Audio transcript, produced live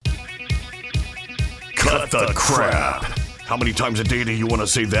Cut the crap. How many times a day do you want to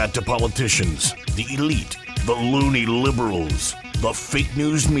say that to politicians, the elite, the loony liberals, the fake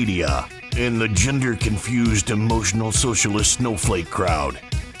news media, and the gender-confused emotional socialist snowflake crowd?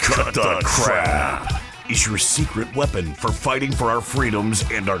 Cut the crap is your secret weapon for fighting for our freedoms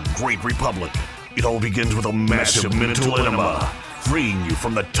and our great republic. It all begins with a massive mental enema, freeing you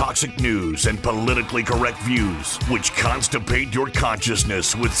from the toxic news and politically correct views, which constipate your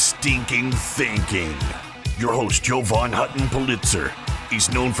consciousness with stinking thinking. Your host, Jovan Hutton Pulitzer.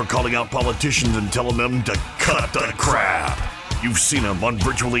 He's known for calling out politicians and telling them to cut the crap. You've seen him on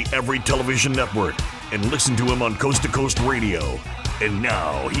virtually every television network and listened to him on Coast to Coast Radio. And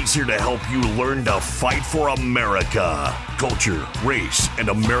now he's here to help you learn to fight for America. Culture, race, and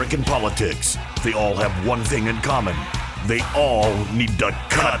American politics. They all have one thing in common. They all need to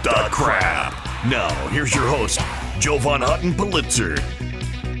cut the crap. Now, here's your host, Jovan Hutton Pulitzer.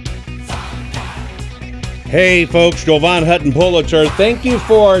 Hey folks, Jovan Hutton Pulitzer. Thank you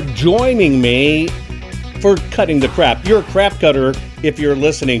for joining me for cutting the crap. You're a crap cutter if you're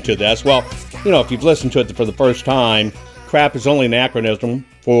listening to this. Well, if you've listened to it for the first time, crap is only an acronym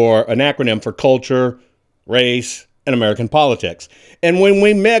for culture, race, and American politics. And when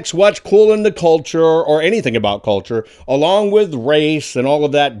we mix what's cool in the culture or anything about culture, along with race and all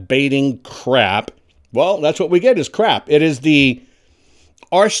of that baiting crap, well, that's what we get is crap. It is the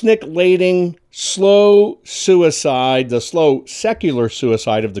arsenic-laden, slow suicide, the slow secular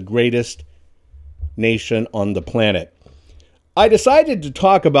suicide of the greatest nation on the planet. I decided to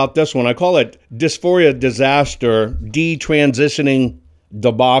talk about this one. I call it Dysphoria Disaster, Detransitioning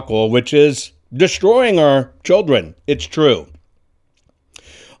Debacle, which is destroying our children. It's true.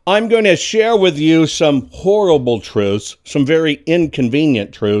 I'm going to share with you some horrible truths, some very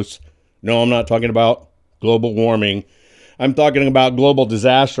inconvenient truths. No, I'm not talking about global warming. I'm talking about global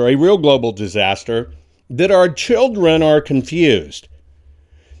disaster, a real global disaster, that our children are confused.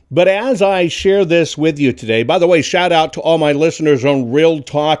 But as I share this with you today, by the way, shout out to all my listeners on Real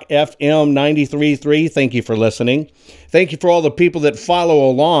Talk FM 93.3. Thank you for listening. Thank you for all the people that follow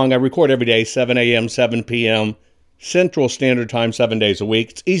along. I record every day, 7 a.m., 7 p.m., Central Standard Time, 7 days a week.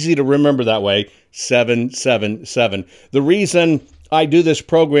 It's easy to remember that way, 777. The reason I do this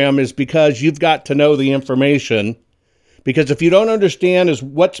program is because you've got to know the information. Because if you don't understand is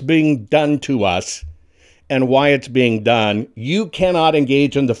what's being done to us and why it's being done, you cannot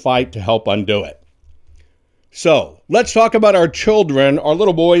engage in the fight to help undo it. So let's talk about our children, our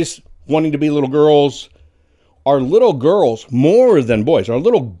little boys wanting to be little girls, our little girls more than boys, our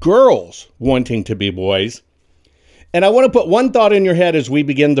little girls wanting to be boys. And I want to put one thought in your head as we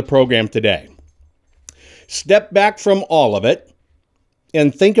begin the program today. Step back from all of it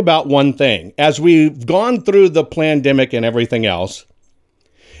and think about one thing. As we've gone through the pandemic and everything else,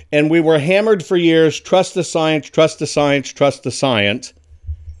 and we were hammered for years, trust the science, trust the science, trust the science.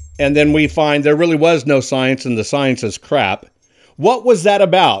 And then we find there really was no science and the science is crap. What was that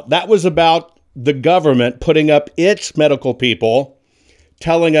about? That was about the government putting up its medical people,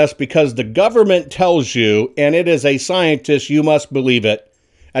 telling us because the government tells you, and it is a scientist, you must believe it.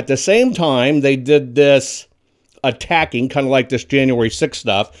 At the same time, they did this attacking, kind of like this January 6th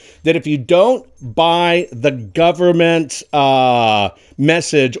stuff, that if you don't buy the government's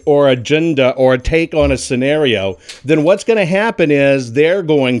message or agenda or take on a scenario, then what's going to happen is they're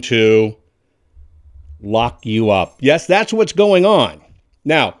going to lock you up. Yes, that's what's going on.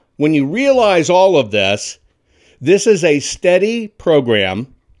 Now, when you realize all of this, this is a steady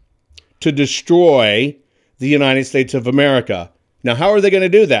program to destroy the United States of America. Now, how are they going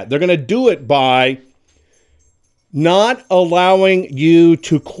to do that? They're going to do it by not allowing you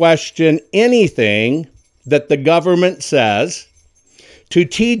to question anything that the government says, to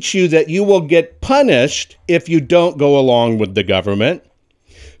teach you that you will get punished if you don't go along with the government,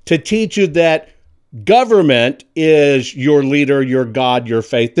 to teach you that government is your leader, your God, your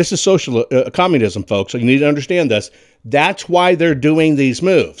faith. This is communism, folks, so you need to understand this. That's why they're doing these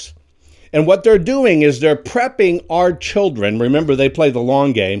moves. And what they're doing is they're prepping our children. Remember, they play the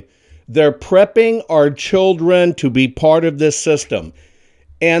long game. They're prepping our children to be part of this system.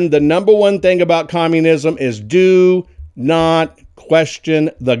 And the number one thing about communism is do not question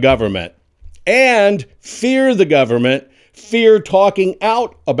the government. And fear the government, fear talking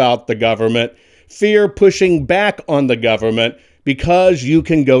out about the government, fear pushing back on the government because you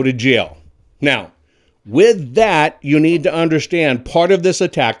can go to jail. Now, with that, you need to understand part of this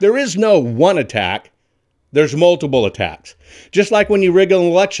attack. There is no one attack. There's multiple attacks. Just like when you rig an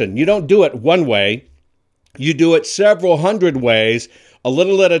election, you don't do it one way. You do it several hundred ways, a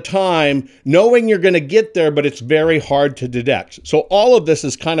little at a time, knowing you're going to get there, but it's very hard to detect. So all of this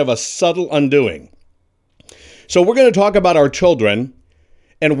is kind of a subtle undoing. So we're going to talk about our children,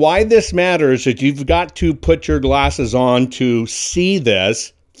 and why this matters is you've got to put your glasses on to see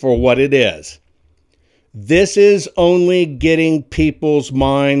this for what it is. This is only getting people's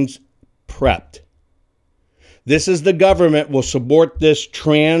minds prepped. This is the government will support this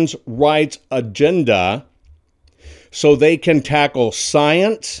trans rights agenda so they can tackle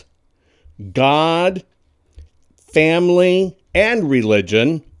science, God, family, and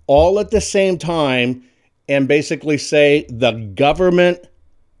religion all at the same time and basically say the government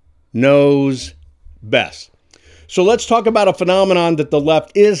knows best. So let's talk about a phenomenon that the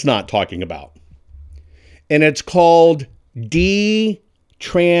left is not talking about. And it's called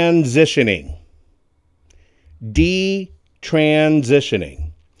detransitioning.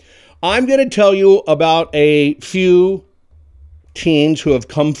 Detransitioning. I'm going to tell you about a few teens who have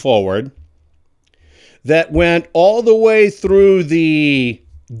come forward that went all the way through the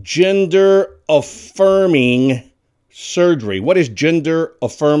gender affirming surgery. What is gender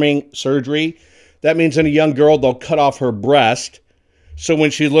affirming surgery? That means in a young girl, they'll cut off her breast. So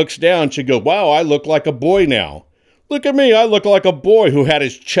when she looks down, she goes, wow, I look like a boy now. Look at me, I look like a boy who had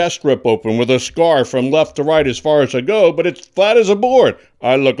his chest rip open with a scar from left to right as far as I go, but it's flat as a board.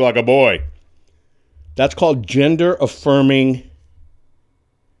 I look like a boy. That's called gender affirming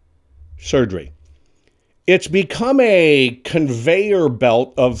surgery. It's become a conveyor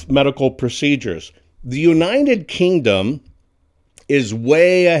belt of medical procedures. The United Kingdom is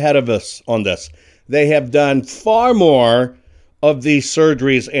way ahead of us on this. They have done far more of these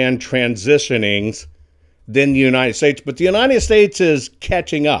surgeries and transitionings than the United States, but the United States is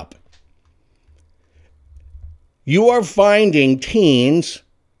catching up. You are finding teens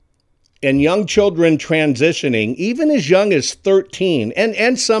and young children transitioning even as young as 13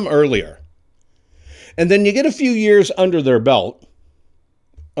 and some earlier. And then you get a few years under their belt,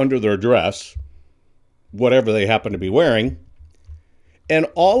 under their dress, whatever they happen to be wearing, and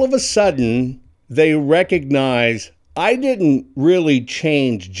all of a sudden they recognize, I didn't really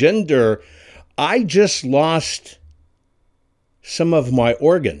change gender, I just lost some of my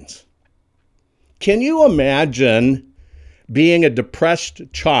organs. Can you imagine being a depressed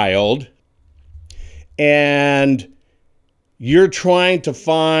child and you're trying to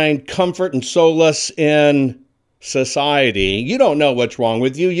find comfort and solace in society? You don't know what's wrong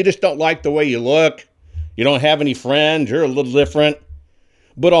with you. You just don't like the way you look. You don't have any friends. You're a little different.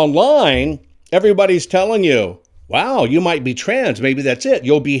 But online, everybody's telling you, wow, you might be trans. Maybe that's it.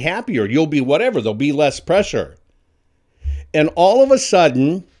 You'll be happier. You'll be whatever. There'll be less pressure. And all of a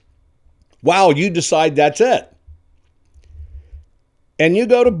sudden, wow, you decide that's it. And you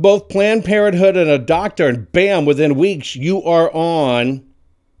go to both Planned Parenthood and a doctor, and bam, within weeks, you are on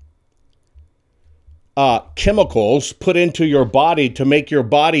chemicals put into your body to make your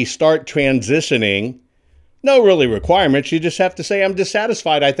body start transitioning. No really requirements. You just have to say, I'm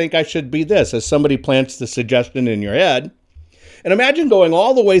dissatisfied. I think I should be this, as somebody plants the suggestion in your head. And imagine going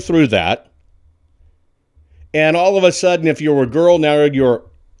all the way through that. And all of a sudden, if you're a girl, now you're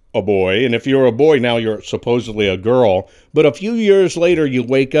a boy. And if you're a boy, now you're supposedly a girl. But a few years later, you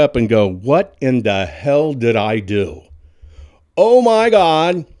wake up and go, what in the hell did I do? Oh my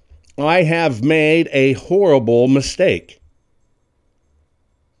God, I have made a horrible mistake.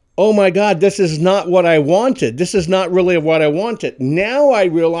 Oh my God, this is not what I wanted. This is not really what I wanted. Now I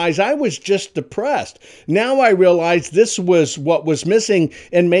realize I was just depressed. Now I realize this was what was missing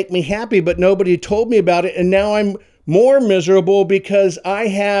and make me happy, but nobody told me about it. And now I'm more miserable because I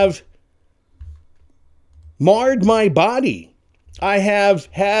have marred my body. I have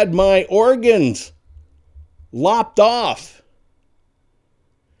had my organs lopped off.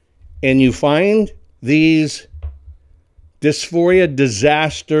 And you find these dysphoria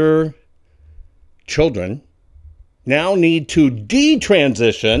disaster children now need to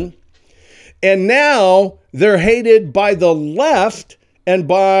detransition, and now they're hated by the left and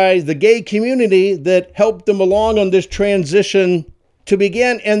by the gay community that helped them along on this transition to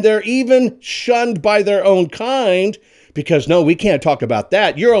begin, and they're even shunned by their own kind because, no, we can't talk about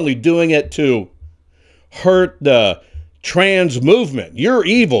that. You're only doing it to hurt the trans movement. You're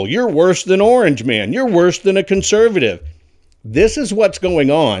evil. You're worse than Orange Man. You're worse than a conservative. This is what's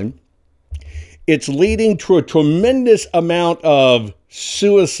going on. It's leading to a tremendous amount of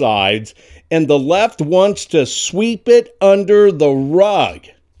suicides, and the left wants to sweep it under the rug.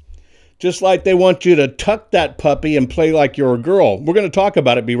 Just like they want you to tuck that puppy and play like you're a girl. We're going to talk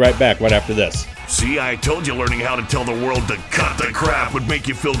about it. Be right back right after this. See, I told you learning how to tell the world to cut the crap would make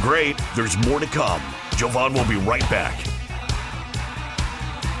you feel great. There's more to come. Jovan will be right back.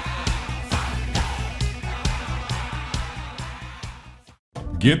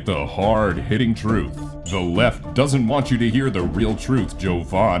 Get the hard-hitting truth. The left doesn't want you to hear the real truth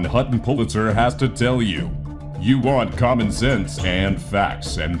Jovan Hutton Pulitzer has to tell you. You want common sense and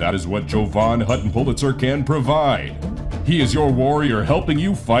facts, and that is what Jovan Hutton Pulitzer can provide. He is your warrior helping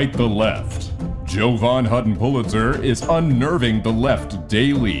you fight the left. Jovan Hutton Pulitzer is unnerving the left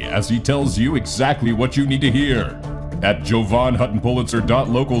daily as he tells you exactly what you need to hear. At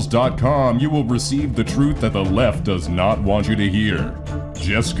jovanhuttonpulitzer.locals.com, you will receive the truth that the left does not want you to hear.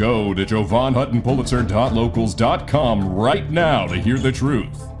 Just go to jovanhuttonpulitzer.locals.com right now to hear the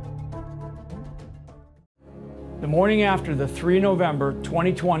truth. The morning after the 3 November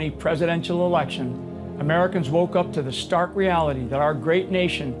 2020 presidential election, Americans woke up to the stark reality that our great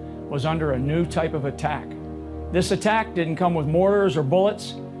nation was under a new type of attack. This attack didn't come with mortars or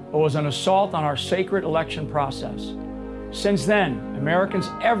bullets, but was an assault on our sacred election process. Since then,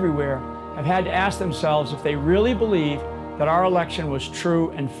 Americans everywhere have had to ask themselves if they really believe that our election was true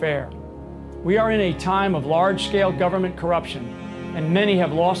and fair. We are in a time of large-scale government corruption, and many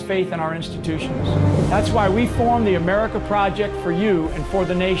have lost faith in our institutions. That's why we formed the America Project for you and for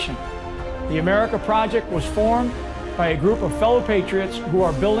the nation. The America Project was formed by a group of fellow patriots who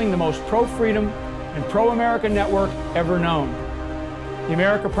are building the most pro-freedom and pro-America network ever known. The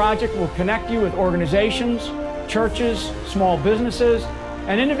America Project will connect you with organizations, churches, small businesses,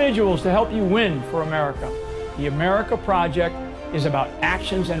 and individuals to help you win for America. The America Project is about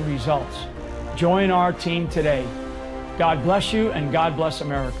actions and results. Join our team today. God bless you and God bless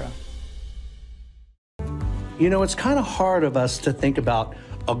America. You know, it's kind of hard of us to think about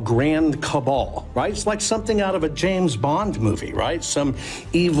a grand cabal, right? It's like something out of a James Bond movie, right? Some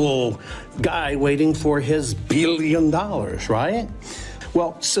evil guy waiting for his $1 billion, right?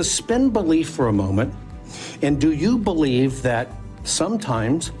 Well, suspend belief for a moment. And do you believe that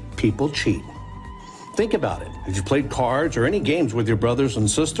sometimes people cheat? Think about it. Have you played cards or any games with your brothers and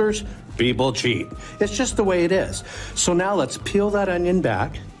sisters? People cheat. It's just the way it is. So now let's peel that onion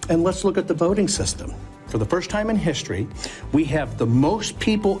back and let's look at the voting system. For the first time in history, we have the most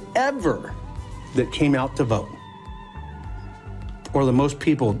people ever that came out to vote. Or the most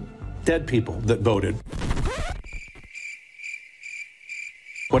people, dead people, that voted.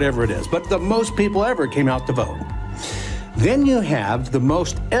 Whatever it is, but the most people ever came out to vote. Then you have the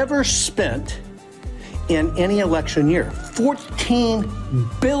most ever spent in any election year.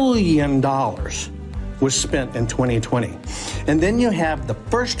 $14 billion was spent in 2020. And then you have the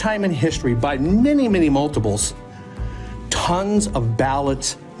first time in history, by many, many multiples, tons of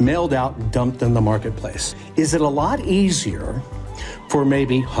ballots mailed out, dumped in the marketplace. Is it a lot easier for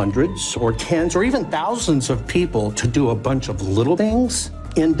maybe hundreds or tens or even thousands of people to do a bunch of little things,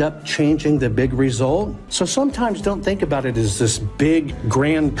 end up changing the big result? So sometimes don't think about it as this big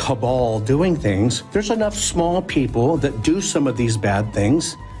grand cabal doing things. There's enough small people that do some of these bad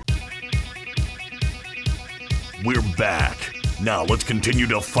things. We're back. Now let's continue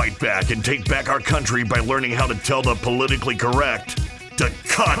to fight back and take back our country by learning how to tell the politically correct to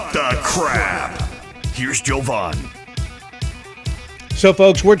cut the crap. Here's Jovan. So,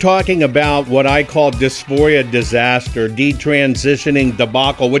 folks, we're talking about what I call dysphoria disaster, detransitioning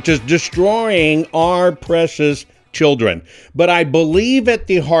debacle, which is destroying our precious children. But I believe at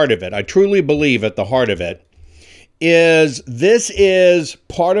the heart of it, I truly believe at the heart of it, is this is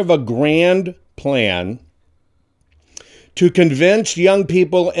part of a grand plan to convince young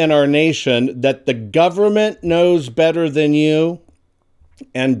people in our nation that the government knows better than you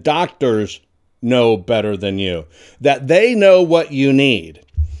and doctors know better than you, that they know what you need.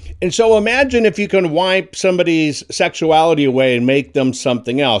 And so imagine if you can wipe somebody's sexuality away and make them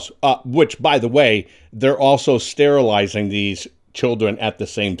something else, which, by the way, they're also sterilizing these children at the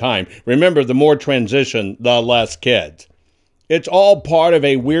same time. Remember, the more transition, the less kids. It's all part of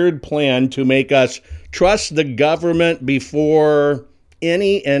a weird plan to make us trust the government before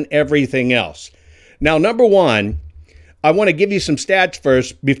any and everything else. Now, number one, I want to give you some stats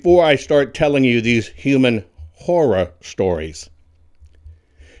first before I start telling you these human horror stories.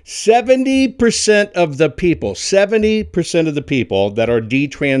 70% of the people that are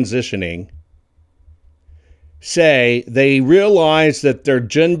detransitioning say they realize that their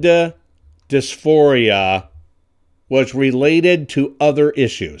gender dysphoria was related to other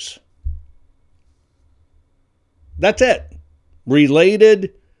issues. That's it.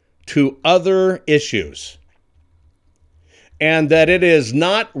 Related to other issues. And that it is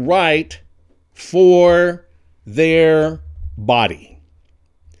not right for their body.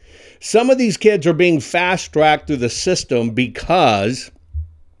 Some of these kids are being fast-tracked through the system because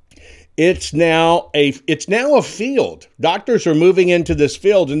it's now a field. Doctors are moving into this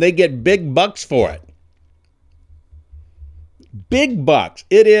field and they get big bucks for it. Big bucks.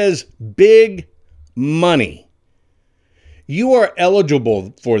 It is big money. You are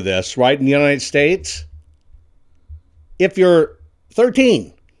eligible for this, right, in the United States, if you're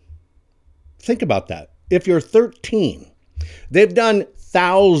 13. Think about that. If you're 13, they've done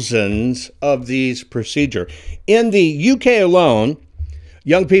thousands of these procedures. In the UK alone,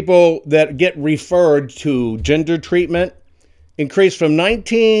 young people that get referred to gender treatment increased from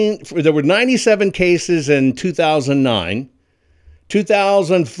there were 97 cases in 2009,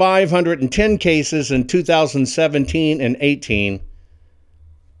 2,510 cases in 2017 and 18,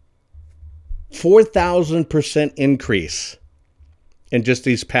 4,000% increase in just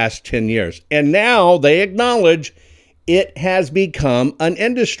these past 10 years. And now they acknowledge it has become an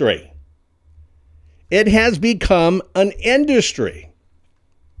industry. It has become an industry.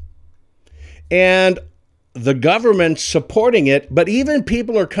 And the government's supporting it, but even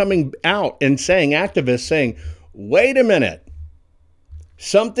people are coming out and saying, activists saying, wait a minute,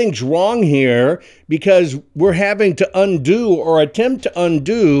 something's wrong here because we're having to undo or attempt to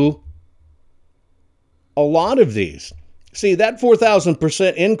undo a lot of these. See, that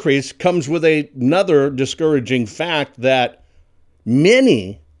 4,000% increase comes with another discouraging fact that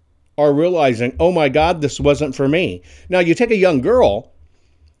many are realizing, oh my God, this wasn't for me. Now, you take a young girl,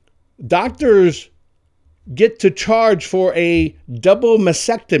 doctors get to charge for a double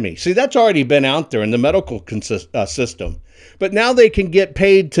mastectomy. See, that's already been out there in the medical system. But now they can get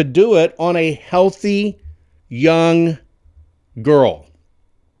paid to do it on a healthy young girl.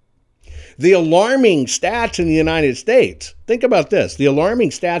 The alarming stats in the United States, think about this. The alarming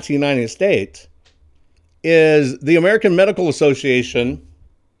stats in the United States is the American Medical Association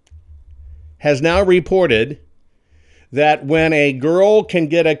has now reported that when a girl can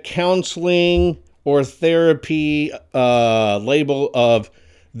get a counseling or therapy label of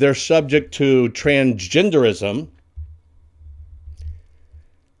they're subject to transgenderism,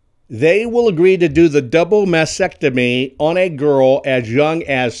 they will agree to do the double mastectomy on a girl as young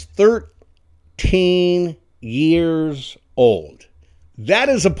as 13 years old. That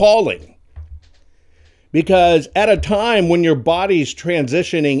is appalling. Because at a time when your body's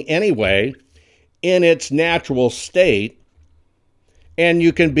transitioning anyway in its natural state, and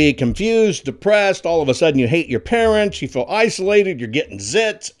you can be confused, depressed, all of a sudden you hate your parents, you feel isolated, you're getting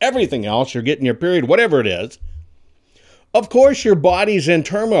zits, everything else, you're getting your period, whatever it is. Of course, your body's in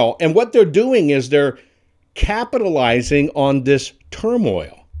turmoil. And what they're doing is they're capitalizing on this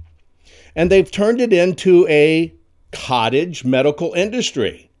turmoil. And they've turned it into a cottage medical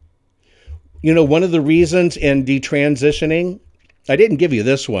industry. You know, one of the reasons in detransitioning, I didn't give you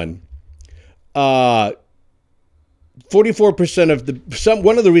this one. 44% of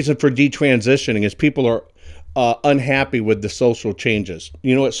one of the reasons for detransitioning is people are unhappy with the social changes.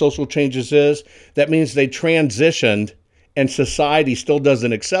 You know what social changes is? That means they transitioned and society still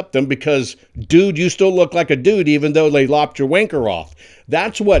doesn't accept them because, dude, you still look like a dude even though they lopped your wanker off.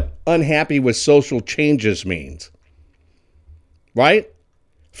 That's what unhappy with social changes means. Right?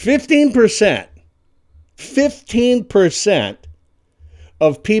 15%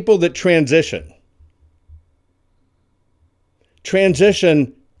 of people that transition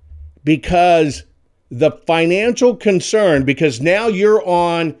because the financial concern, because now you're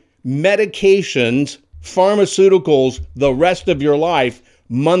on medications, pharmaceuticals the rest of your life,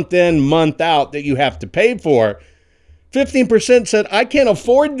 month in, month out, that you have to pay for. 15% said, I can't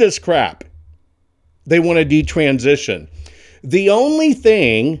afford this crap. They want to detransition. The only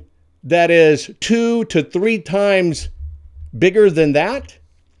thing that is 2 to 3 times bigger than that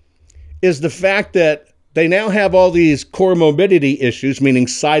is the fact that they now have all these comorbidity issues, meaning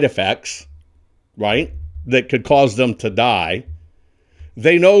side effects, right, that could cause them to die.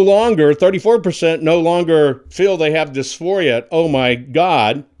 They no longer, 34% no longer feel they have dysphoria. Oh my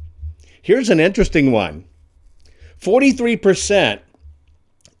God. Here's an interesting one. 43%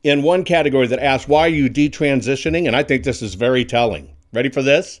 in one category that asked, why are you detransitioning? And I think this is very telling. Ready for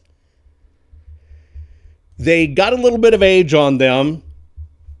this? They got a little bit of age on them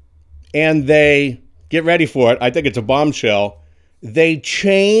and they, get ready for it, I think it's a bombshell, they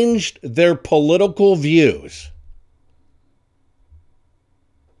changed their political views.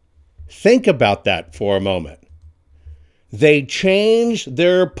 Think about that for a moment. They changed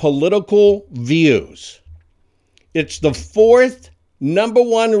their political views. It's the 4th number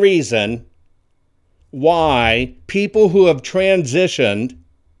one reason why people who have transitioned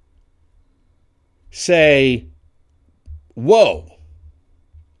say, whoa.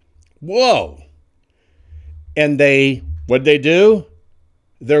 And what'd they do?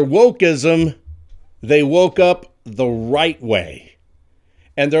 Their wokeism, they woke up the right way.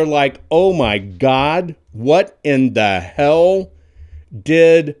 and they're like, oh my God, what in the hell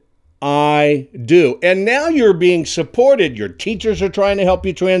did I do? And now you're being supported. Your teachers are trying to help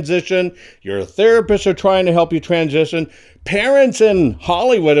you transition. Your therapists are trying to help you transition. Parents in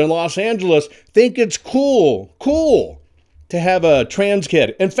Hollywood and Los Angeles think it's cool to have a trans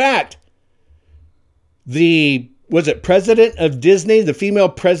kid. In fact, was it president of Disney? The female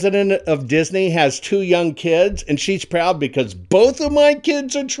president of Disney has 2 young kids, and she's proud because both of my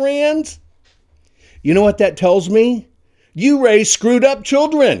kids are trans. You know what that tells me? You raised screwed up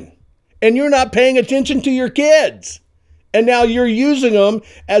children, and you're not paying attention to your kids. And now you're using them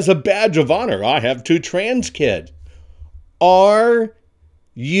as a badge of honor. I have 2 trans kids. Are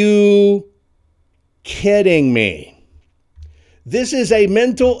you kidding me? This is a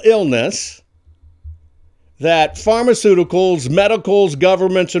mental illness that pharmaceuticals, medicals,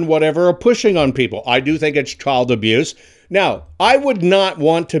 governments, and whatever are pushing on people. I do think it's child abuse. Now, I would not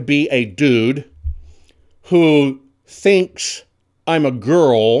want to be a dude who thinks I'm a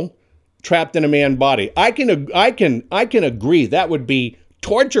girl trapped in a man body. I can agree that would be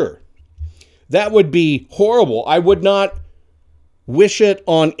torture. That would be horrible. I would not wish it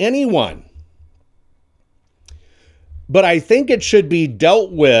on anyone. But I think it should be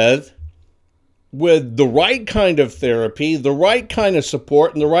dealt with the right kind of therapy, the right kind of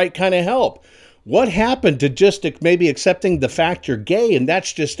support, and the right kind of help. What happened to just maybe accepting the fact you're gay and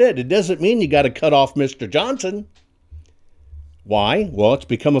that's just it? It doesn't mean you got to cut off Mr. Johnson. Why? Well, it's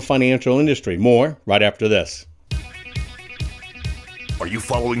become a financial industry. More right after this. Are you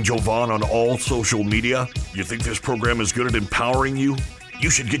following Jovan on all social media? You think this program is good at empowering you? You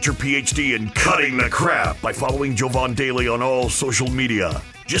should get your PhD in cutting the crap by following Jovan daily on all social media.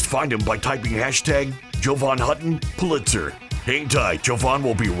 Just find him by typing hashtag Jovan Hutton Pulitzer. Hang tight, Jovan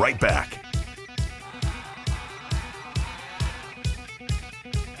will be right back.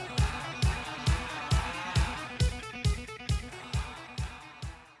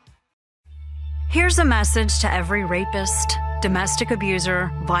 Here's a message to every rapist, domestic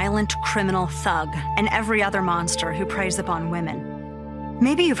abuser, violent criminal thug, and every other monster who preys upon women.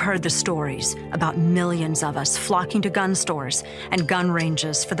 Maybe you've heard the stories about millions of us flocking to gun stores and gun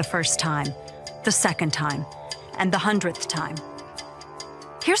ranges for the first time, the second time, and the 100th time.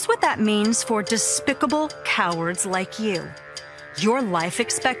 Here's what that means for despicable cowards like you. Your life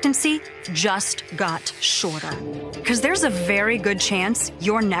expectancy just got shorter. Because there's a very good chance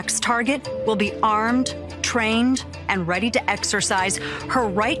your next target will be armed, trained, and ready to exercise her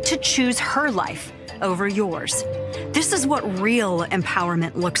right to choose her life over yours. This is what real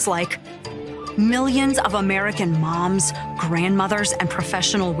empowerment looks like. Millions of American moms, grandmothers, and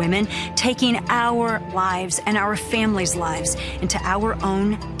professional women taking our lives and our families' lives into our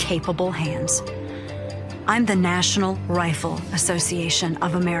own capable hands. I'm the National Rifle Association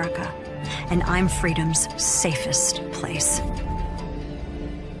of America, and I'm freedom's safest place.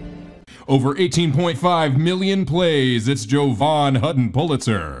 Over 18.5 million plays, it's Jovan Hutton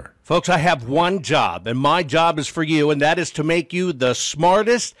Pulitzer. Folks, I have one job, and my job is for you, and that is to make you the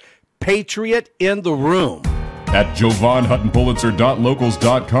smartest patriot in the room. At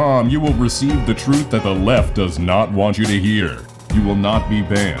JovanHuttonPulitzer.locals.com, you will receive the truth that the left does not want you to hear. You will not be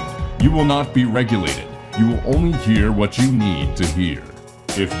banned. You will not be regulated. You will only hear what you need to hear.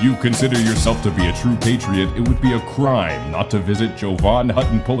 If you consider yourself to be a true patriot, it would be a crime not to visit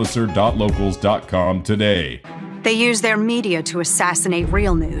JovanHuttonPulitzer.locals.com today. They use their media to assassinate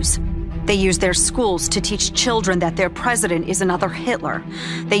real news. They use their schools to teach children that their president is another Hitler.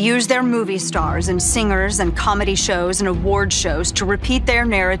 They use their movie stars and singers and comedy shows and award shows to repeat their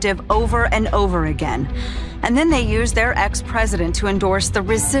narrative over and over again. And then they use their ex-president to endorse the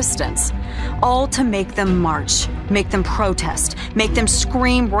resistance, all to make them march, make them protest, make them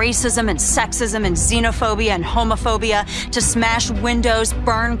scream racism and sexism and xenophobia and homophobia, to smash windows,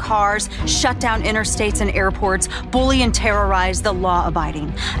 burn cars, shut down interstates and airports, bully and terrorize the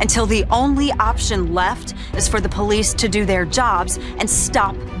law-abiding, until the only option left is for the police to do their jobs and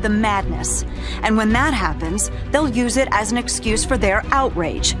stop the madness. And when that happens, they'll use it as an excuse for their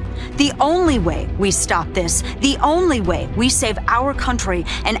outrage. The only way we stop this, the only way we save our country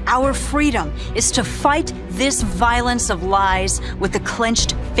and our freedom, is to fight this violence of lies with the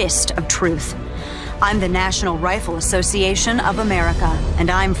clenched fist of truth. I'm the National Rifle Association of America, and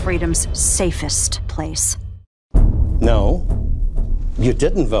I'm freedom's safest place. No, you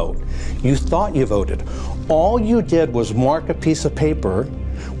didn't vote. You thought you voted. All you did was mark a piece of paper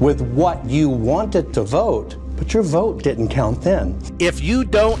with what you wanted to vote, but your vote didn't count then. If you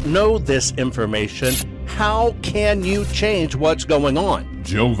don't know this information, how can you change what's going on?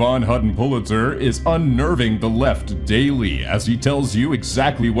 Jovan Hutton Pulitzer is unnerving the left daily as he tells you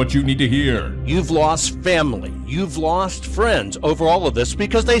exactly what you need to hear. You've lost family. You've lost friends over all of this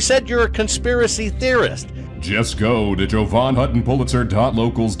because they said you're a conspiracy theorist. Just go to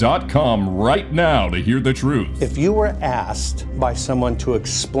jovanhuttonpulitzer.locals.com right now to hear the truth. If you were asked by someone to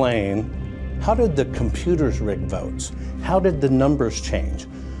explain, how did the computers rig votes? How did the numbers change?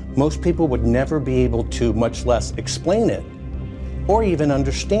 Most people would never be able to, much less explain it or even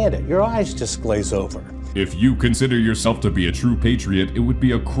understand it. Your eyes just glaze over. If you consider yourself to be a true patriot, it would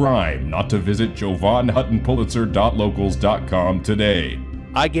be a crime not to visit jovanhuttonpulitzer.locals.com today.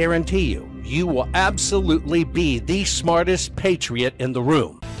 I guarantee you, you will absolutely be the smartest patriot in the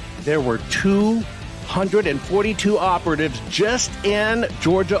room. There were 242 operatives just in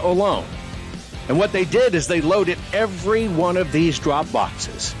Georgia alone. And what they did is they loaded every one of these drop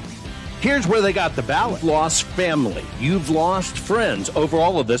boxes. Here's where they got the ballot. You've lost family. You've lost friends over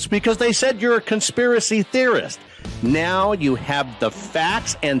all of this because they said you're a conspiracy theorist. Now you have the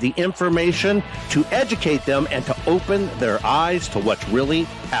facts and the information to educate them and to open their eyes to what's really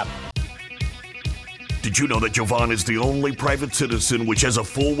happening. Did you know that Jovan is the only private citizen which has a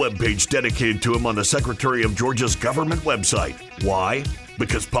full webpage dedicated to him on the Secretary of Georgia's government website? Why?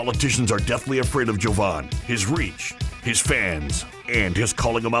 Because politicians are deathly afraid of Jovan, his reach, his fans, and his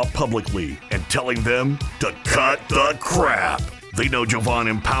calling them out publicly and telling them to cut the crap. They know Jovan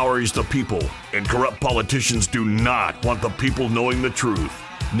empowers the people, and corrupt politicians do not want the people knowing the truth.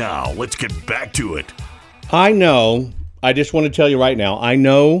 Now, let's get back to it. I just want to tell you right now, I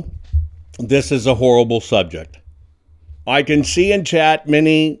know this is a horrible subject. I can see in chat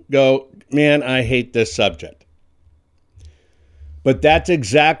many go, man, I hate this subject. But that's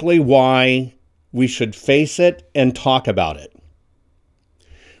exactly why we should face it and talk about it.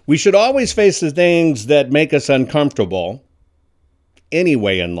 We should always face the things that make us uncomfortable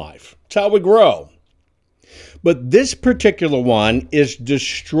anyway in life. It's how we grow. But this particular one is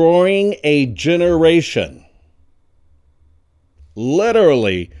destroying a generation.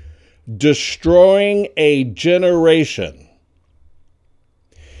 Literally destroying a generation.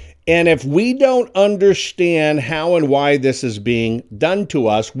 And if we don't understand how and why this is being done to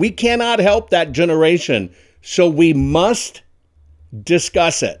us, we cannot help that generation. So we must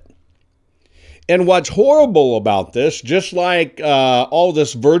discuss it. And what's horrible about this, just like all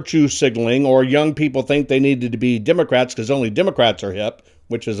this virtue signaling, or young people think they needed to be Democrats because only Democrats are hip,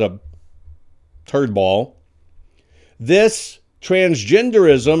 which is a turd ball, this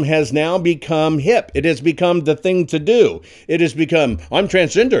transgenderism has now become hip. It has become the thing to do. It has become, I'm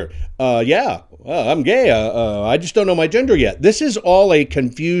transgender. I'm gay. I just don't know my gender yet. This is all a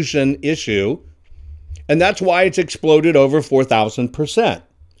confusion issue. And that's why it's exploded over 4,000%.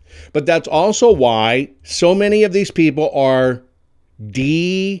 But that's also why so many of these people are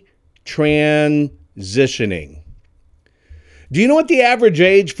detransitioning. Do you know what the average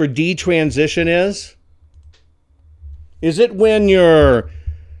age for detransition is? Is it when you're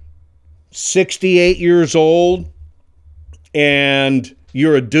 68 years old and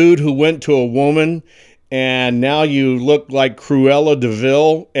you're a dude who went to a woman and now you look like Cruella de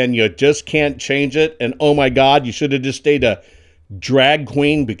Vil and you just can't change it? And oh my God, you should have just stayed a drag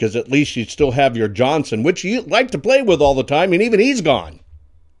queen because at least you'd still have your Johnson, which you like to play with all the time, and even he's gone.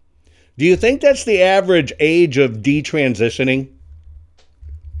 Do you think that's the average age of detransitioning?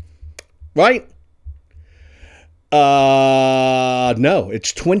 Right? No,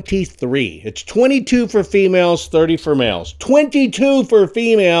 it's 23. It's 22 for females, 30 for males. 22 for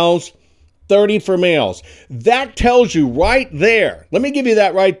females, 30 for males. That tells you right there. Let me give you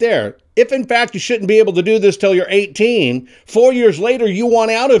that right there. If in fact you shouldn't be able to do this till you're 18, 4 years later you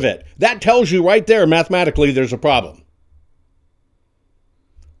want out of it. That tells you right there mathematically there's a problem.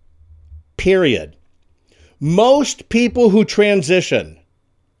 Period. Most people who transition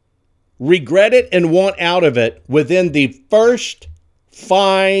regret it and want out of it within the first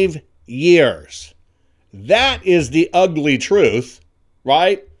 5 years. That is the ugly truth,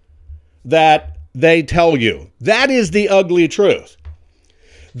 right? That they tell you. That is the ugly truth.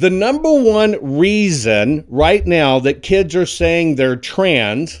 The number one reason right now that kids are saying they're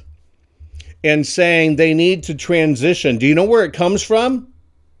trans and saying they need to transition, do you know where it comes from?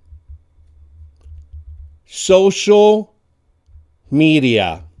 Social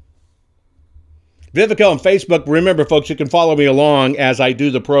media. Vivico on Facebook. Remember, folks, you can follow me along as I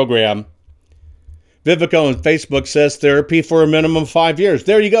do the program. Vivico on Facebook says therapy for a minimum of 5 years.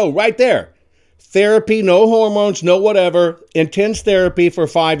 There you go, right there. Therapy, no hormones, no whatever. Intense therapy for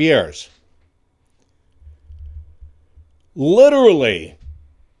 5 years. Literally,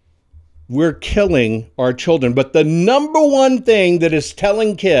 we're killing our children. But the number one thing that is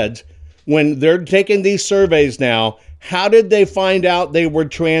telling kids when they're taking these surveys now, how did they find out they were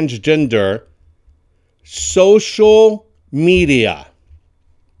transgender? Social media.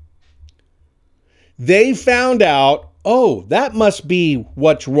 They found out, oh, that must be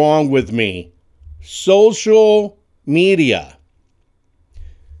what's wrong with me. Social media.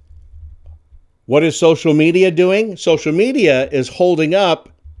 What is social media doing? Social media is holding up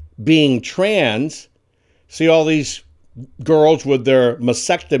being trans. See all these girls with their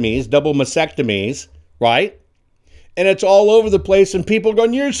mastectomies, double mastectomies, right? And it's all over the place, and people are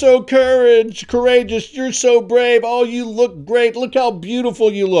going, you're so courageous, you're so brave, oh, you look great, look how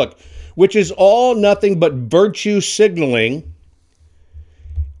beautiful you look, which is all nothing but virtue signaling,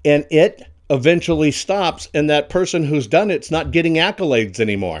 and it eventually stops, and that person who's done it's not getting accolades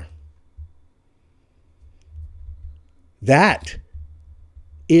anymore. That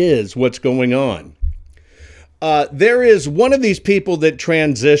is what's going on. There is one of these people that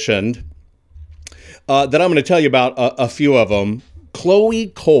transitioned that I'm going to tell you about a few of them. Chloe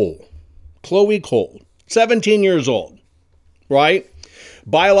Cole, 17 years old, right?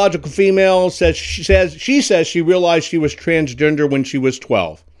 Biological female, she says she realized she was transgender when she was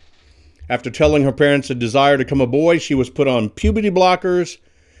 12. After telling her parents a desire to become a boy, she was put on puberty blockers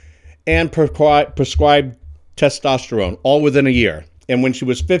and prescribed testosterone, all within a year. And when she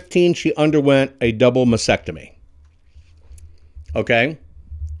was 15, she underwent a double mastectomy. Okay?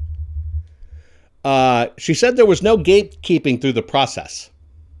 She said there was no gatekeeping through the process.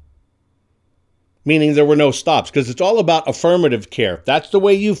 Meaning there were no stops, because it's all about affirmative care. If that's the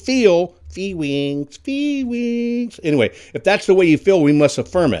way you feel, fee wings. Anyway, if that's the way you feel, we must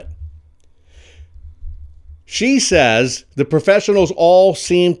affirm it. She says the professionals all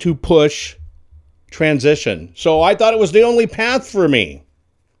seem to push transition. So I thought it was the only path for me.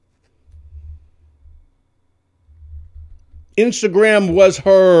 Instagram was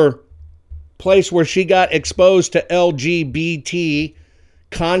her place where she got exposed to LGBT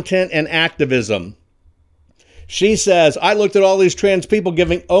content and activism. She says, I looked at all these trans people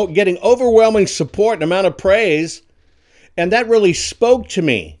getting overwhelming support and amount of praise, and that really spoke to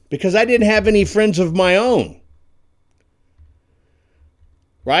me because I didn't have any friends of my own.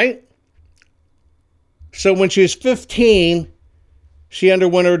 Right? So when she was 15, she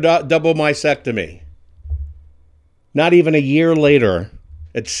underwent her double mastectomy. Not even a year later,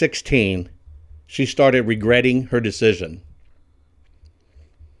 at 16, she started regretting her decision.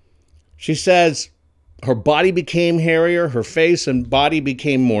 She says her body became hairier, her face and body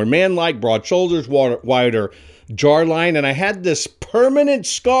became more man-like, broad shoulders, wider jawline, and I had this permanent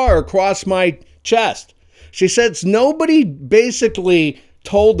scar across my chest. She says nobody basically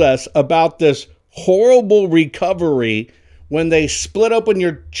told us about this horrible recovery when they split open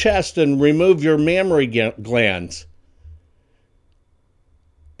your chest and remove your mammary glands.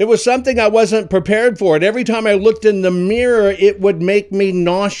 It was something I wasn't prepared for. And every time I looked in the mirror, it would make me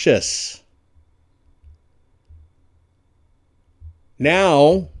nauseous.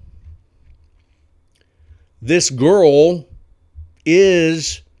 Now, this girl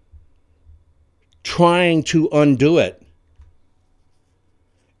is trying to undo it.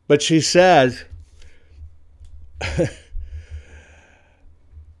 But she says,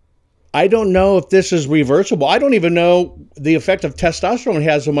 I don't know if this is reversible. I don't even know the effect of testosterone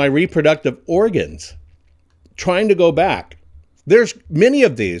has on my reproductive organs. Trying to go back. There's many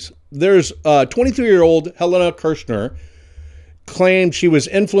of these. There's 23-year-old Helena Kirshner claimed she was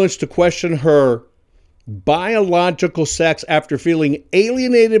influenced to question her biological sex after feeling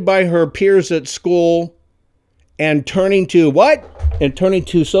alienated by her peers at school and turning to what? And turning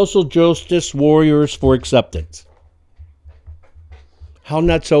to social justice warriors for acceptance. How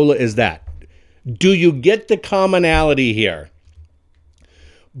nutsola is that? Do you get the commonality here?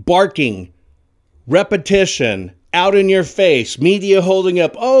 Barking, repetition, out in your face, media holding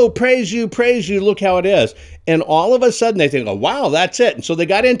up, oh, praise you, look how it is. And all of a sudden they think, oh, wow, that's it. And so they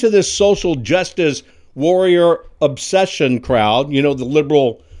got into this social justice warrior obsession crowd, you know, the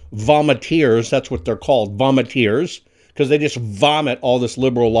liberal vomiteers, that's what they're called, vomiteers, because they just vomit all this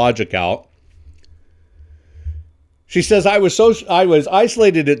liberal logic out. She says, I was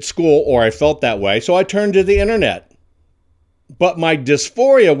isolated at school, or I felt that way, so I turned to the internet. But my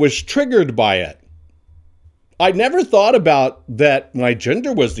dysphoria was triggered by it. I never thought about that my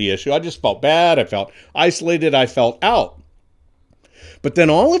gender was the issue. I just felt bad. I felt isolated. I felt out. But then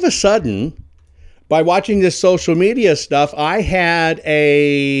all of a sudden, by watching this social media stuff, I had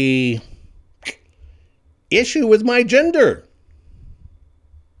a issue with my gender.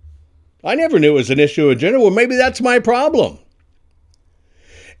 I never knew it was an issue of gender. Well, maybe that's my problem.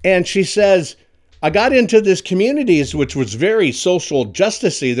 And she says, I got into this communities, which was very social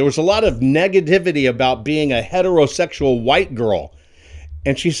justice-y. There was a lot of negativity about being a heterosexual white girl.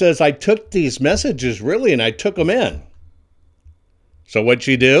 And she says, I took these messages really, and I took them in. So what'd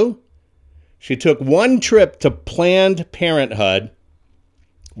she do? She took one trip to Planned Parenthood,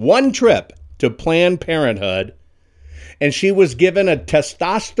 and she was given a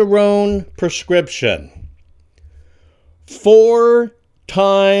testosterone prescription. 4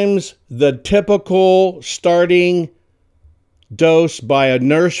 times the typical starting dose by a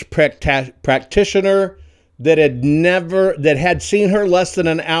nurse practitioner that had seen her less than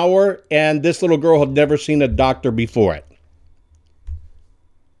an hour, and this little girl had never seen a doctor before it.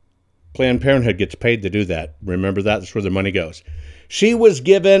 Planned Parenthood gets paid to do that. Remember that? That's where the money goes. She was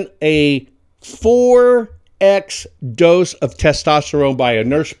given a 4x dose of testosterone by a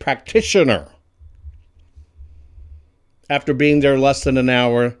nurse practitioner after being there less than an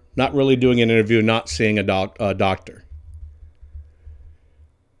hour, not really doing an interview, not seeing a doctor.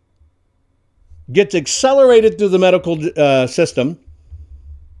 Gets accelerated through the medical system,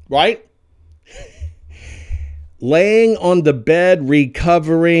 right? Laying on the bed,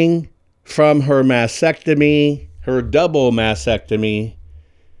 recovering from her mastectomy, her double mastectomy,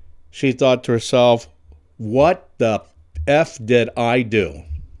 she thought to herself, what the F did I do?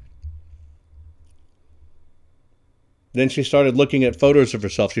 Then she started looking at photos of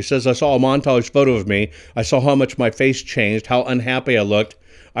herself. She says, I saw a montage photo of me. I saw how much my face changed, how unhappy I looked.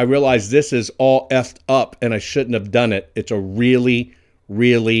 I realized this is all effed up and I shouldn't have done it. It's a really,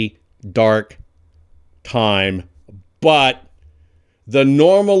 really dark time. But the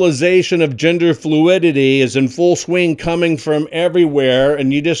normalization of gender fluidity is in full swing, coming from everywhere,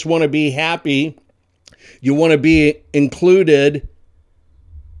 and you just want to be happy. You want to be included,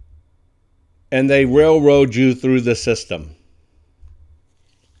 and they railroad you through the system.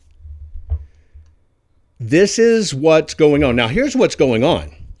 This is what's going on. Now, here's what's going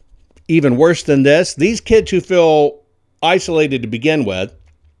on. Even worse than this, these kids who feel isolated to begin with,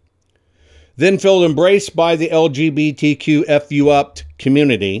 then feel embraced by the LGBTQ FU-upped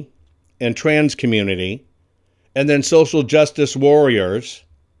community and trans community, and then social justice warriors,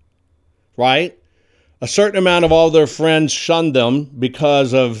 right? A certain amount of all their friends shun them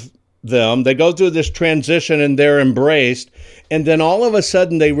because of them. They go through this transition and they're embraced, and then all of a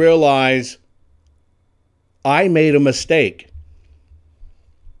sudden they realize, I made a mistake.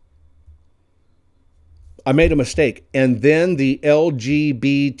 I made a mistake. And then the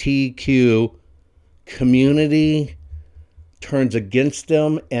LGBTQ community turns against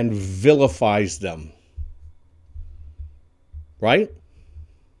them and vilifies them. Right?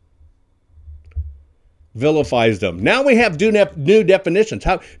 Vilifies them. Now we have new definitions.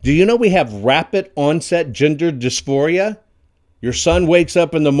 How do you know we have rapid onset gender dysphoria? Your son wakes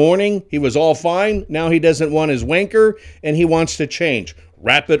up in the morning, he was all fine, now he doesn't want his wanker, and he wants to change.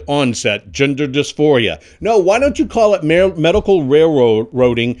 Rapid onset gender dysphoria. No, why don't you call it medical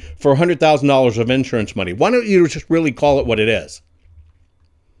railroading for $100,000 of insurance money? Why don't you just really call it what it is?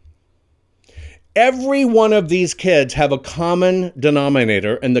 Every one of these kids have a common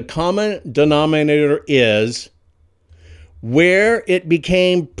denominator, and the common denominator is where it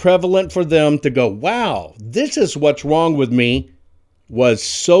became prevalent for them to go, wow, this is what's wrong with me, was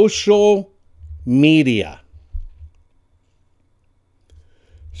social media.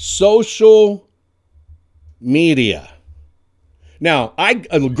 Social media. Now,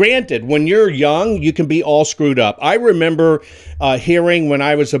 granted, when you're young, you can be all screwed up. I remember hearing when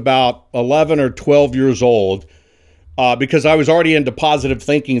I was about 11 or 12 years old, because I was already into positive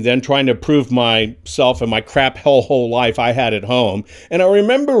thinking then, trying to prove myself and my crap hellhole life I had at home. And I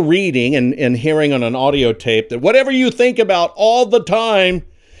remember reading and hearing on an audio tape that whatever you think about all the time,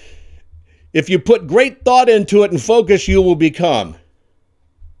 if you put great thought into it and focus, you will become.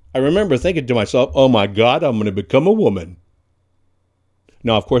 I remember thinking to myself, oh my God, I'm going to become a woman.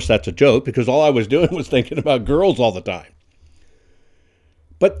 Now, of course, that's a joke because all I was doing was thinking about girls all the time.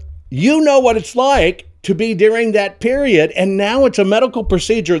 But you know what it's like to be during that period, and now it's a medical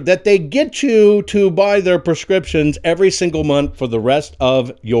procedure that they get you to buy their prescriptions every single month for the rest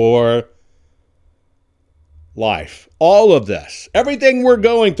of your life. All of this, everything we're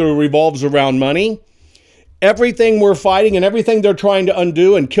going through revolves around money. Everything we're fighting and everything they're trying to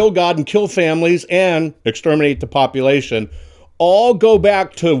undo and kill God and kill families and exterminate the population all go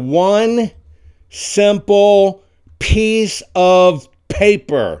back to one simple piece of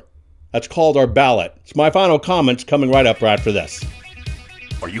paper. That's called our ballot. It's my final comments coming right up right after this.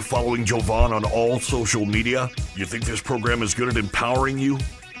 Are you following Jovan on all social media? You think this program is good at empowering you?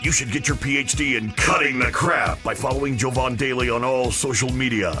 You should get your PhD in cutting the crap by following Jovan daily on all social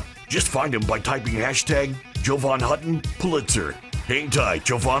media. Just find him by typing hashtag Jovan Hutton Pulitzer. Hang tight,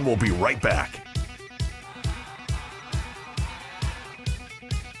 Jovan will be right back.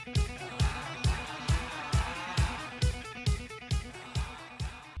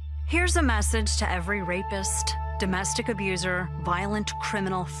 Here's a message to every rapist, domestic abuser, violent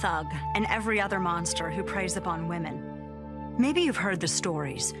criminal thug, and every other monster who preys upon women. Maybe you've heard the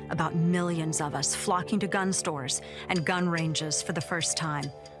stories about millions of us flocking to gun stores and gun ranges for the first time,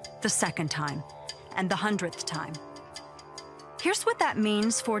 the second time, and the 100th time. Here's what that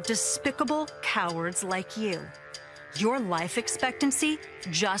means for despicable cowards like you. Your life expectancy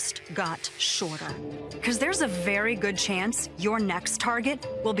just got shorter. Because there's a very good chance your next target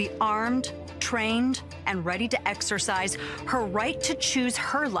will be armed, trained, and ready to exercise her right to choose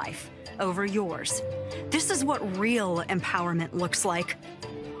her life over yours. This is what real empowerment looks like.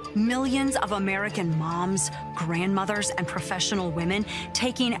 Millions of American moms, grandmothers, and professional women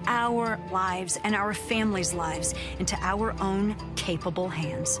taking our lives and our families' lives into our own capable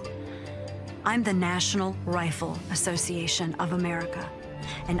hands. I'm the National Rifle Association of America,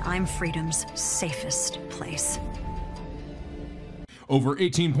 and I'm freedom's safest place. Over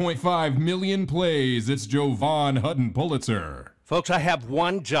 18.5 million plays, it's Jovan Hutton Pulitzer. Folks, I have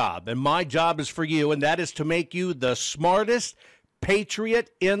one job, and my job is for you, and that is to make you the smartest patriot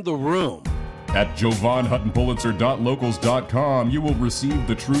in the room. At JovanHuttonPulitzer.locals.com, you will receive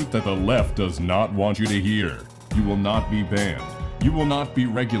the truth that the left does not want you to hear. You will not be banned. You will not be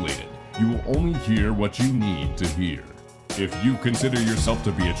regulated. You will only hear what you need to hear. If you consider yourself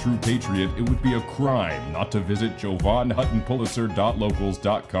to be a true patriot, it would be a crime not to visit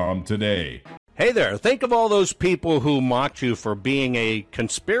JovanHuttonPulitzer.locals.com today. Hey there, think of all those people who mocked you for being a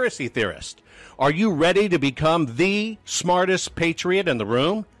conspiracy theorist. Are you ready to become the smartest patriot in the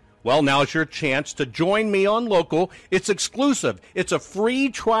room? Well, now's your chance to join me on Local. It's exclusive. It's a free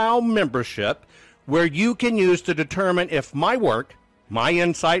trial membership where you can use to determine if my work, my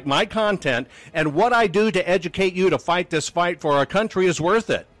insight, my content, and what I do to educate you to fight this fight for our country is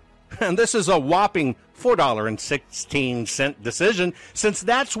worth it. And this is a whopping $4.16 decision, since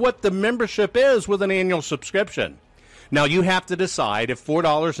that's what the membership is with an annual subscription. Now, you have to decide if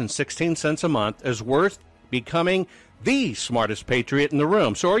 $4.16 a month is worth becoming the smartest patriot in the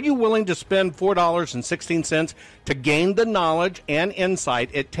room. So are you willing to spend $4.16 to gain the knowledge and insight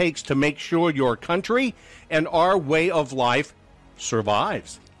it takes to make sure your country and our way of life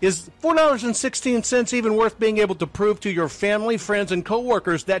survives? Is $4.16 even worth being able to prove to your family, friends, and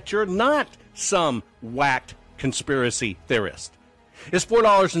coworkers that you're not some whacked conspiracy theorist? Is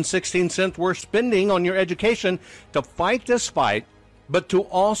 $4.16 worth spending on your education to fight this fight, but to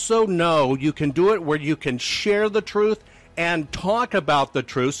also know you can do it where you can share the truth and talk about the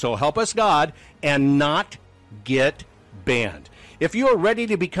truth, so help us God, and not get banned? If you are ready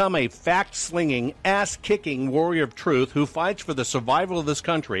to become a fact-slinging, ass-kicking warrior of truth who fights for the survival of this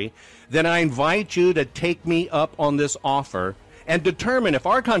country, then I invite you to take me up on this offer and determine if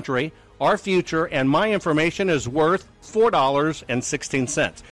our country, our future, and my information is worth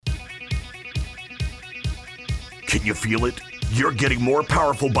 $4.16. Can you feel it? You're getting more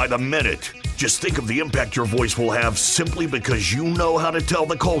powerful by the minute. Just think of the impact your voice will have simply because you know how to tell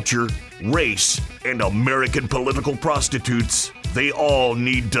the culture, race, and American political prostitutes they all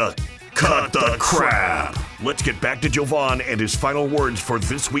need to cut the crap. Let's get back to Jovan and his final words for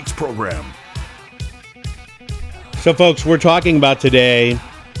this week's program. So, folks, we're talking about today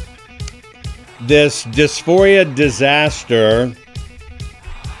this dysphoria disaster,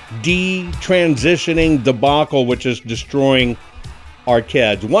 detransitioning debacle, which is destroying our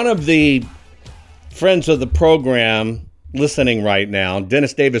kids. One of the friends of the program listening right now,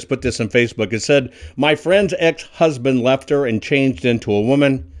 Dennis Davis, put this on Facebook. It said, my friend's ex-husband left her and changed into a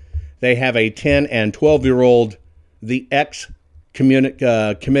woman. They have a 10 and 12-year-old. The ex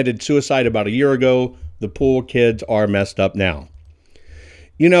committed suicide about a year ago. The poor kids are messed up now.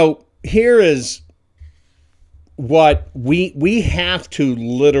 You know, here is what we have to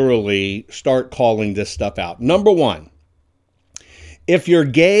literally start calling this stuff out. Number one, if you're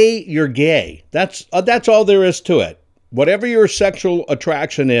gay, you're gay. That's all there is to it. Whatever your sexual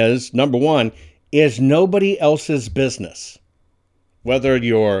attraction is, number one, is nobody else's business. Whether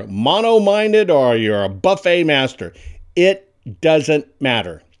you're mono-minded or you're a buffet master, it doesn't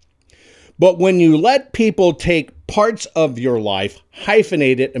matter. But when you let people take parts of your life,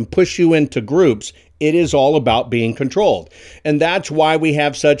 hyphenate it, and push you into groups, it is all about being controlled. And that's why we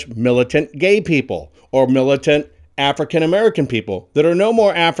have such militant gay people or militant African American people that are no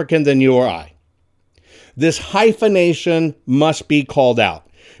more African than you or I. This hyphenation must be called out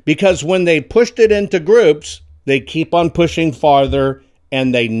Because when they pushed it into groups, they keep on pushing farther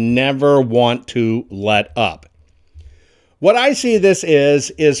and they never want to let up. What I see this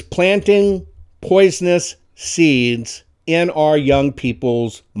is planting poisonous seeds in our young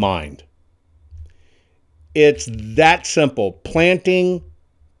people's mind. It's that simple, planting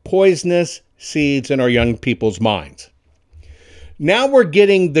poisonous seeds in our young people's minds. Now we're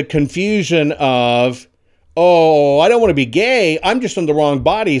getting the confusion of, oh, I don't want to be gay. I'm just in the wrong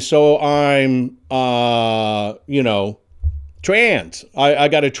body, so I'm, trans. I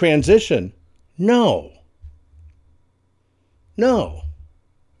got to transition. No.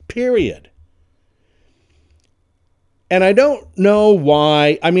 Period. And I don't know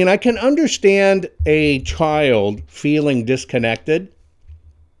why. I mean, I can understand a child feeling disconnected.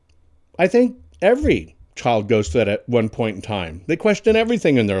 I think every child goes through that at one point in time. They question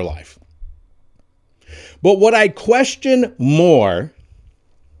everything in their life. But what I question more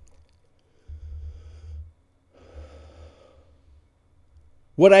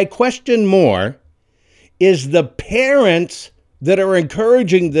is the parents that are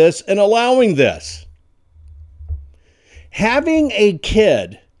encouraging this and allowing this. Having a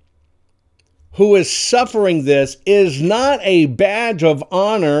kid who is suffering this is not a badge of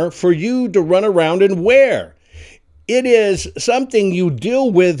honor for you to run around and wear. It is something you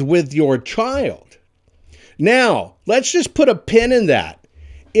deal with your child. Now, let's just put a pin in that.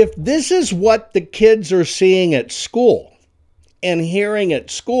 If this is what the kids are seeing at school and hearing at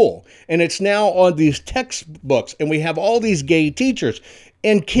school, and it's now on these textbooks, and we have all these gay teachers,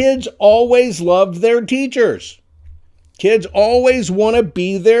 and kids always love their teachers. Kids always want to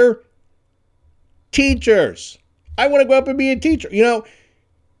be their teachers. I want to go up and be a teacher.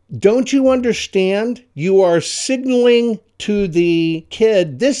 Don't you understand? You are signaling to the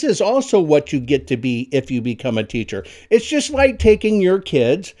kid, this is also what you get to be if you become a teacher. It's just like taking your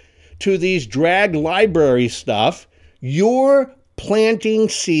kids to these drag library stuff. You're planting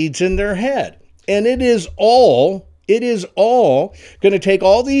seeds in their head. And it is all going to take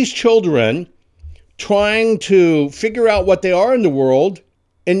all these children trying to figure out what they are in the world,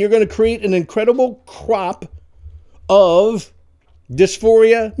 and you're going to create an incredible crop of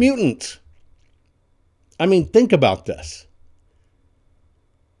dysphoria mutants. I mean, think about this.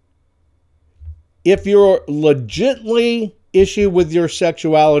 If you're legitimately issue with your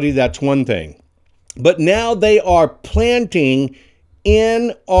sexuality, that's one thing. But now they are planting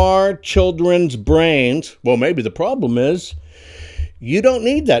in our children's brains, well, maybe the problem is you don't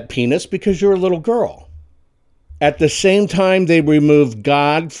need that penis because you're a little girl. At the same time, they remove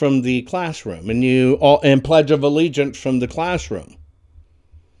God from the classroom and Pledge of Allegiance from the classroom.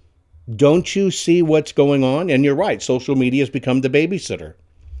 Don't you see what's going on? And you're right, social media has become the babysitter.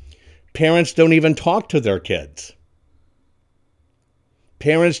 Parents don't even talk to their kids.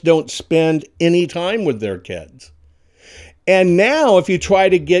 Parents don't spend any time with their kids. And now if you try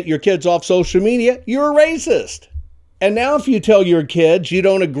to get your kids off social media, you're a racist. And now if you tell your kids you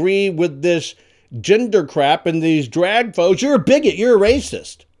don't agree with this gender crap and these drag folks, you're a bigot, you're a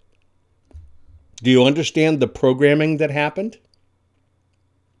racist. Do you understand the programming that happened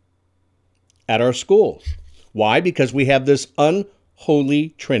at our schools? Why? Because we have this unholy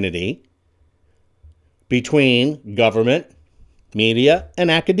trinity between government, media,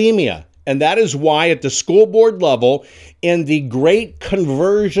 and academia. And that is why at the school board level, in the great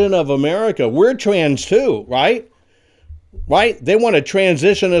conversion of America, we're trans too, right? Right? They want to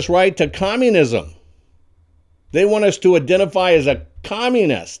transition us right to communism. They want us to identify as a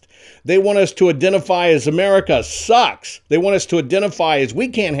communist. They want us to identify as America sucks. They want us to identify as we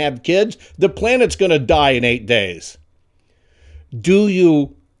can't have kids. The planet's going to die in 8 days. Do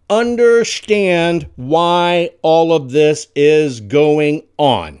you understand why all of this is going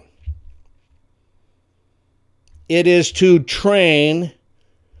on? It is to train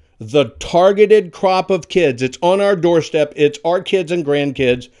the targeted crop of kids. It's on our doorstep. It's our kids and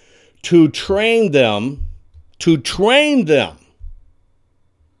grandkids, to train them to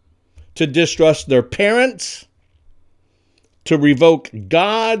distrust their parents, to revoke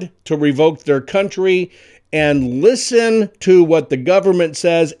God, to revoke their country, and listen to what the government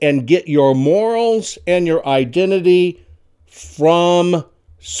says and get your morals and your identity from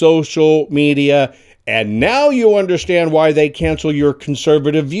social media. And now you understand why they cancel your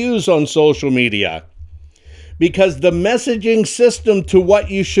conservative views on social media. Because the messaging system to what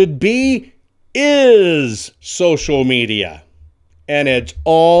you should be is social media. And it's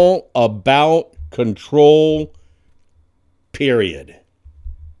all about control, period.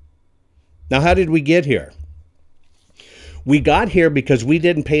 Now, how did we get here? We got here because we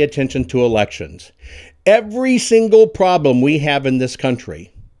didn't pay attention to elections. Every single problem we have in this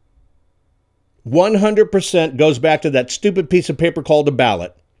country 100% goes back to that stupid piece of paper called a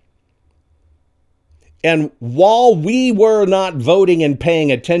ballot. And while we were not voting and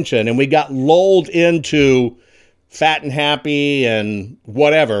paying attention, and we got lulled into fat and happy and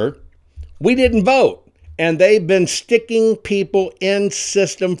whatever, we didn't vote. And they've been sticking people in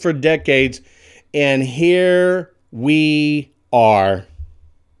system for decades. And here we are.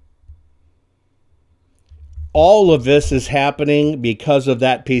 All of this is happening because of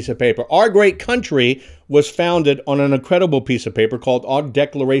that piece of paper. Our great country was founded on an incredible piece of paper called our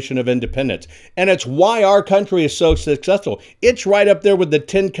Declaration of Independence. And it's why our country is so successful. It's right up there with the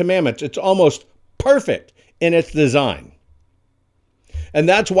 10 Commandments. It's almost perfect in its design. And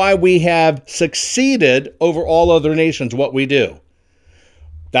that's why we have succeeded over all other nations, what we do.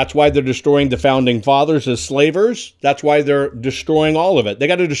 That's why they're destroying the founding fathers as slavers. That's why they're destroying all of it. They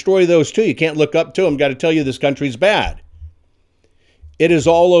got to destroy those too. You can't look up to them. Got to tell you this country's bad. It is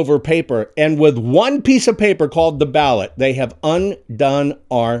all over paper. And with one piece of paper called the ballot, they have undone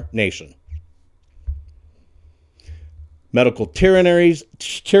our nation. Medical tyrannies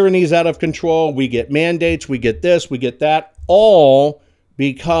out of control. We get mandates. We get this. We get that. All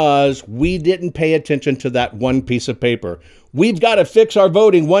because we didn't pay attention to that one piece of paper. We've got to fix our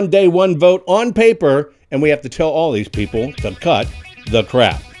voting one day, one vote on paper, and we have to tell all these people to cut the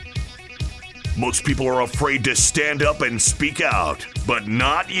crap. Most people are afraid to stand up and speak out, but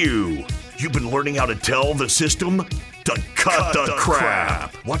not you. You've been learning how to tell the system to cut the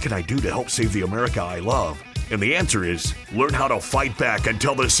crap. What can I do to help save the America I love? And the answer is learn how to fight back and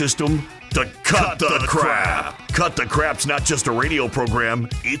tell the system to cut the crap. Cut the Crap's not just a radio program,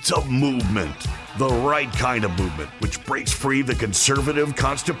 it's a movement. The right kind of movement, which breaks free the conservative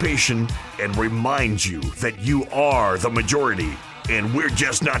constipation and reminds you that you are the majority. And we're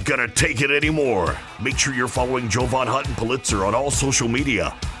just not gonna take it anymore. Make sure you're following Jovan Hutton Pulitzer on all social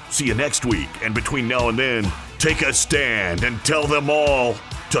media. See you next week, and between now and then, take a stand and tell them all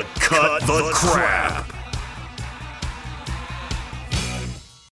to cut the crap.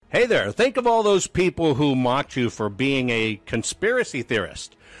 Hey there, think of all those people who mocked you for being a conspiracy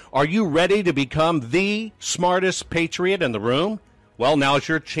theorist. Are you ready to become the smartest patriot in the room? Well, now's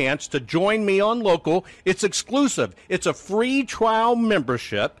your chance to join me on Local. It's exclusive. It's a free trial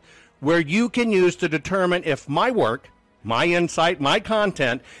membership where you can use to determine if my work, my insight, my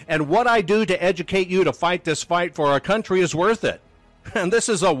content, and what I do to educate you to fight this fight for our country is worth it. And this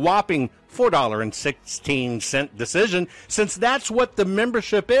is a whopping $4.16 decision, since that's what the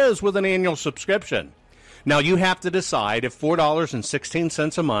membership is with an annual subscription. Now, you have to decide if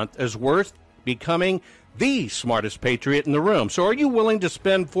 $4.16 a month is worth becoming the smartest patriot in the room. So are you willing to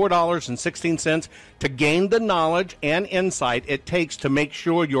spend $4.16 to gain the knowledge and insight it takes to make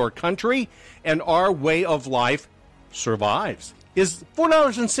sure your country and our way of life survives? Is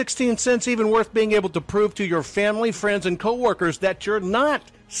 $4.16 even worth being able to prove to your family, friends, and coworkers that you're not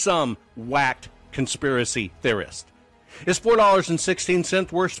some whacked conspiracy theorist? Is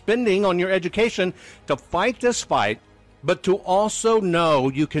 $4.16 worth spending on your education to fight this fight, but to also know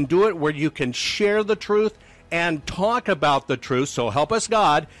you can do it where you can share the truth and talk about the truth, so help us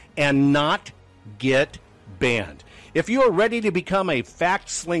God, and not get banned? If you are ready to become a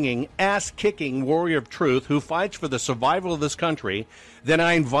fact-slinging, ass-kicking warrior of truth who fights for the survival of this country, then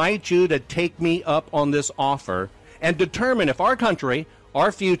I invite you to take me up on this offer and determine if our country,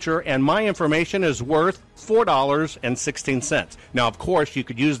 our future, and my information is worth $4.16. Now, of course, you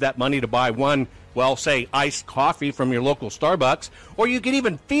could use that money to buy one, well, say, iced coffee from your local Starbucks, or you could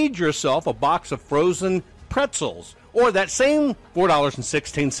even feed yourself a box of frozen pretzels. Or that same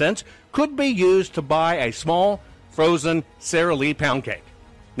 $4.16 could be used to buy a small frozen Sara Lee pound cake.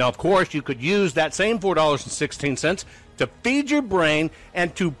 Now, of course, you could use that same $4.16 to feed your brain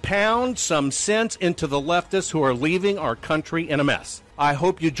and to pound some sense into the leftists who are leaving our country in a mess. I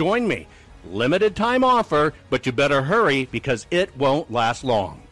hope you join me. Limited time offer, but you better hurry because it won't last long.